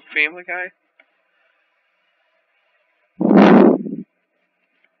now from Family Guy?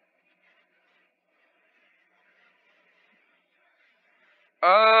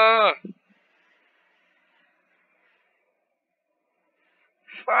 Uh,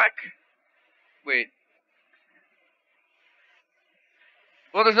 fuck. Wait.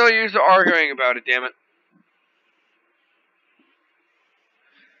 Well, there's no use arguing about it, damn it.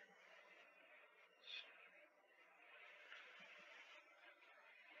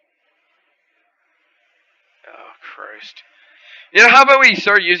 You know, how about we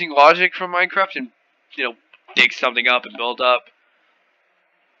start using logic from Minecraft and, dig something up and build up?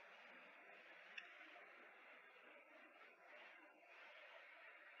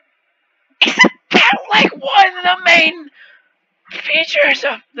 Isn't that like one of the main features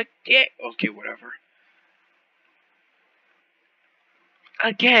of the game? Okay, whatever.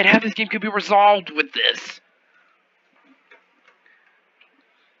 Again, half this game could be resolved with this.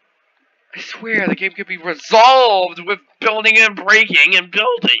 I swear, the game could be resolved with building and breaking and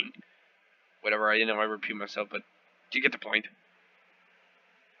building. Whatever, I repeat myself, but you get the point.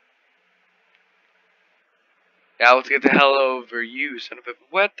 Now let's get the hell over you, son of a...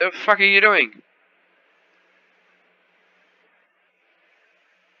 What the fuck are you doing?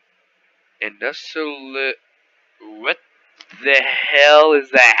 Industrial... What the hell is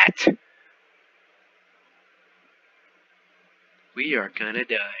that? We are gonna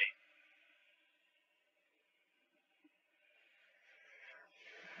die.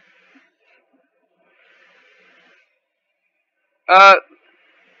 Uh,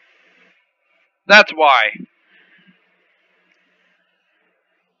 that's why.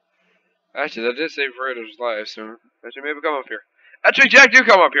 Actually, that did save Raider's life, so... Actually, maybe come up here. Actually, Jack, do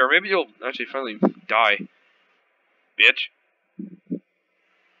come up here. Maybe you'll actually finally die. Bitch.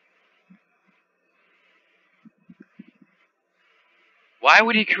 Why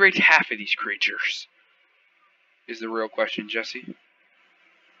would he create half of these creatures? Is the real question, Jesse.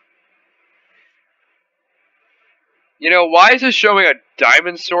 You know, why is it showing a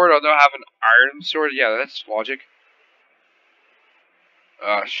diamond sword although I have an iron sword? Yeah, that's logic.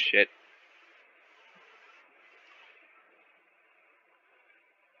 Oh, shit.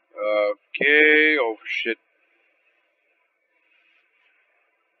 Okay, oh, shit.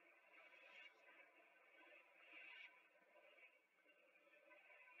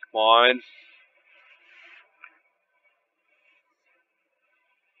 Come on.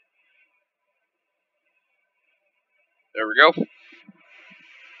 There we go. Should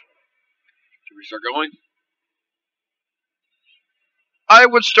we start going? I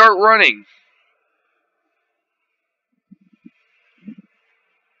would start running.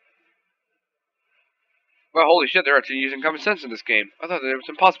 Well, holy shit, they're actually using common sense in this game. I thought that it was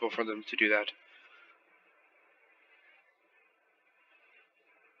impossible for them to do that.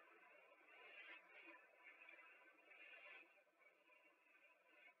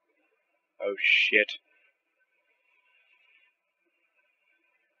 Oh, shit.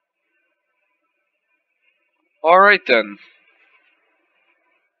 Alright then.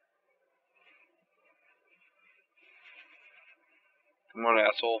 Come on,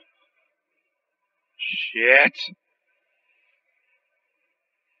 asshole. Shit.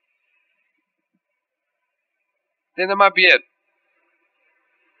 Then that might be it.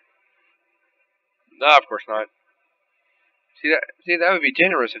 No, of course not. See, that would be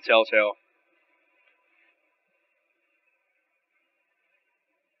generous of Telltale.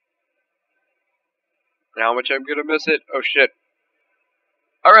 And how much I'm gonna miss it? Oh, shit.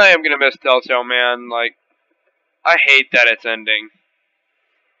 I really am gonna miss Telltale, man. Like, I hate that it's ending.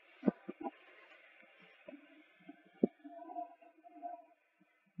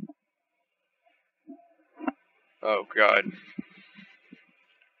 Oh, God.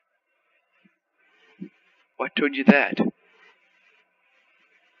 What told you that?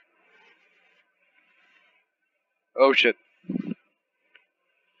 Oh, shit.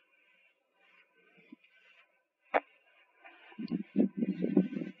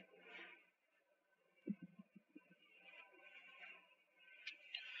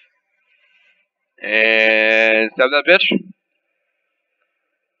 And stab that bitch.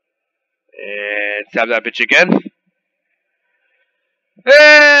 And stab that bitch again.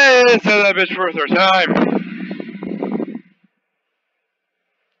 And stab that bitch for a third time.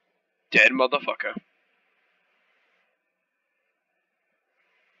 Dead motherfucker.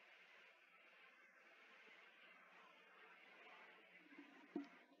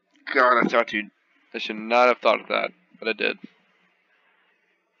 God, that's how to... I should not have thought of that, but I did.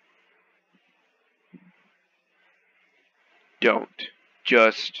 Don't.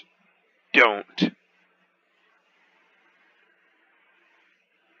 Just don't.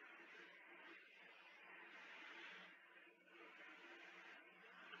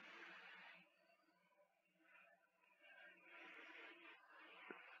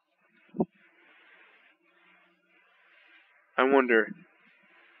 I wonder.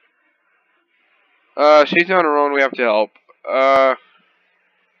 She's on her own, we have to help.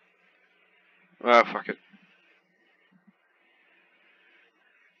 Fuck it.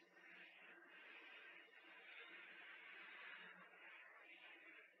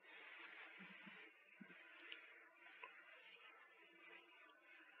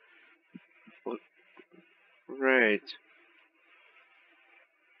 Right.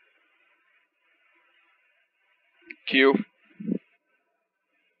 Q.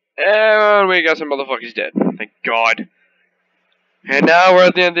 And we got some motherfuckers dead. Thank God. And now we're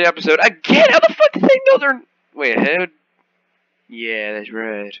at the end of the episode. Again, how the fuck did they know they're... Wait, how... Yeah, that's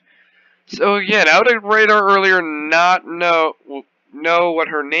right. So again, how did Radar earlier not know what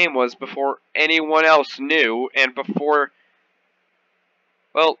her name was before anyone else knew, and before...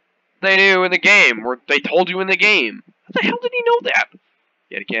 Well, they knew in the game, or they told you in the game. How the hell did he know that?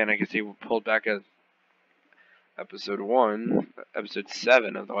 Yet again, I guess he pulled back as episode 1, episode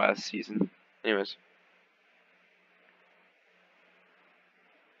 7 of the last season. Anyways.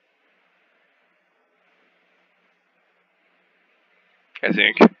 I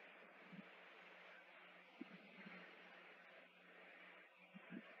think.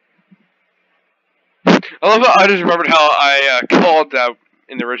 I love how I just remembered how I called that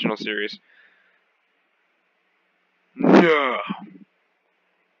in the original series. No.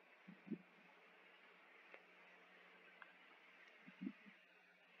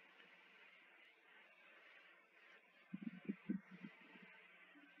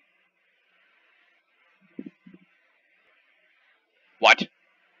 What?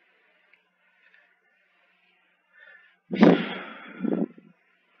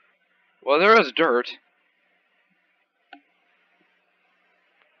 Well, there is dirt.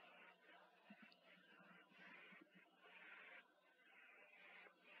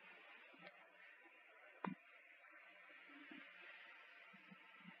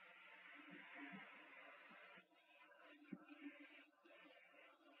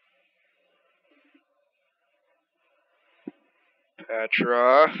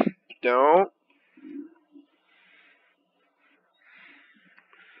 Petra, don't.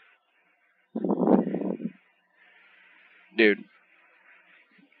 Dude.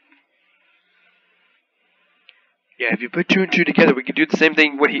 Yeah, if you put 2 and 2 together, we could do the same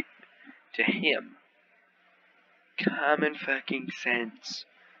thing to him. Common fucking sense.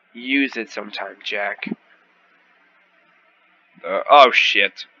 Use it sometime, Jack. Oh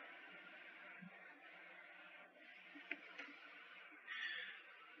shit.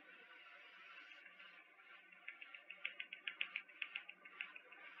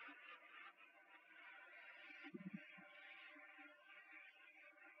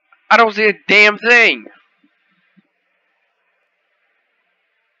 I don't see a damn thing.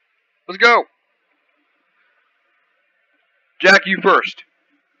 Let's go. Jack, you first.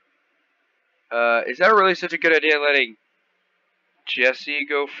 Is that really such a good idea, letting Jesse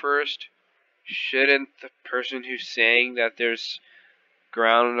go first? Shouldn't the person who's saying that there's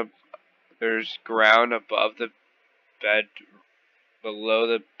ground above the bed below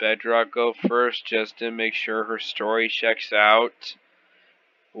the bedrock go first, just to make sure her story checks out?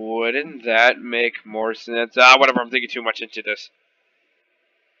 Wouldn't that make more sense? Whatever, I'm thinking too much into this.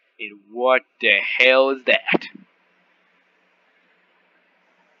 And what the hell is that?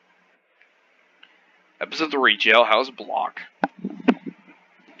 Episode 3, Jailhouse Block.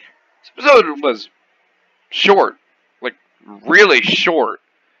 This episode was short. Like, really short.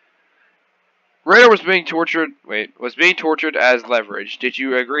 Raider was being tortured. Was being tortured as leverage. Did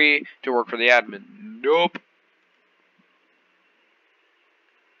you agree to work for the admin? Nope.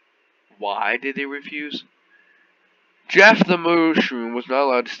 Why did they refuse? Jeff the Mushroom was not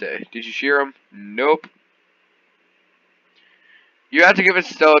allowed to stay. Did you shear him? Nope. You had to give it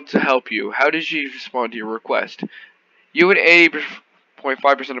Stella to help you. How did she respond to your request? You and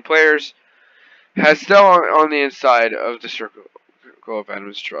 80.5% of players had Stella on the inside of the circle of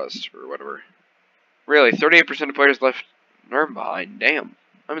admin's trust, or whatever. Really, 38% of players left Nerm behind. Damn.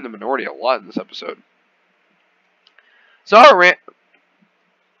 I'm in the minority a lot in this episode. Zara ran...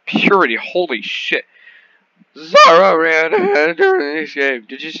 Purity, holy shit. Zara ran ahead during the escape.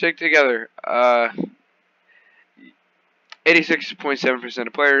 Did you stick together? 86.7%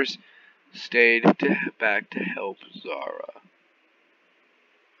 of players stayed back to help Zara.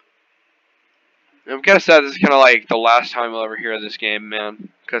 I'm kind of sad this is kind of like the last time we'll ever hear of this game, man.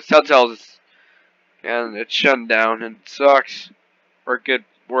 Because Telltale's... And it's shut down and it sucks. We're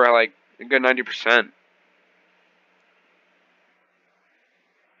like a good 90%.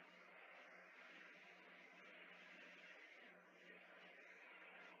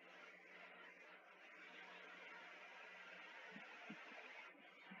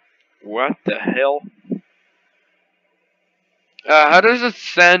 What the hell? How does it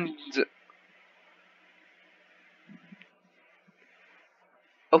send...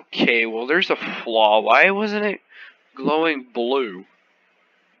 Okay, well there's a flaw. Why wasn't it glowing blue?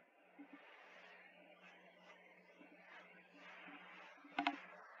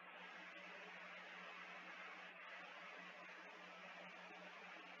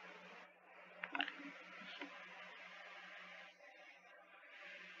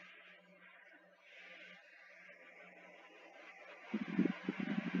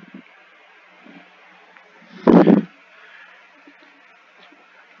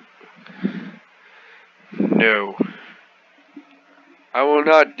 No. I will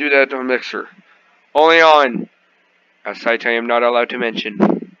not do that on Mixer. Only on a site I am not allowed to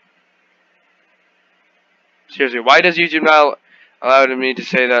mention. Seriously, why does YouTube not allow me to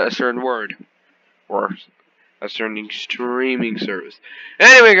say that a certain word? Or a certain streaming service.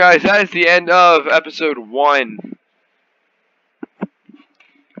 Anyway, guys, that is the end of episode 1.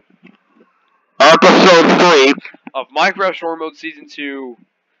 Episode 3 of Minecraft Story Mode Season 2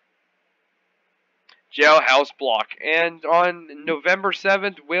 Jailhouse Block. And on November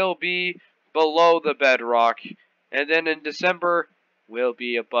 7th, we'll be below the bedrock. And then in December, we'll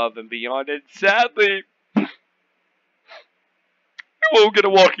be above and beyond. And sadly, we won't get a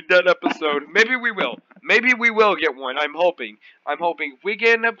Walking Dead episode. Maybe we will. Maybe we will get one. I'm hoping. If we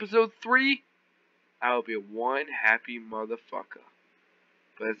get an episode 3, I'll be one happy motherfucker.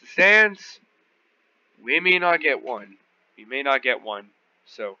 But as it stands, we may not get one.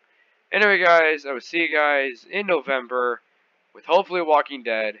 So, anyway, guys, I will see you guys in November with hopefully Walking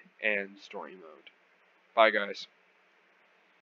Dead and Story Mode. Bye, guys.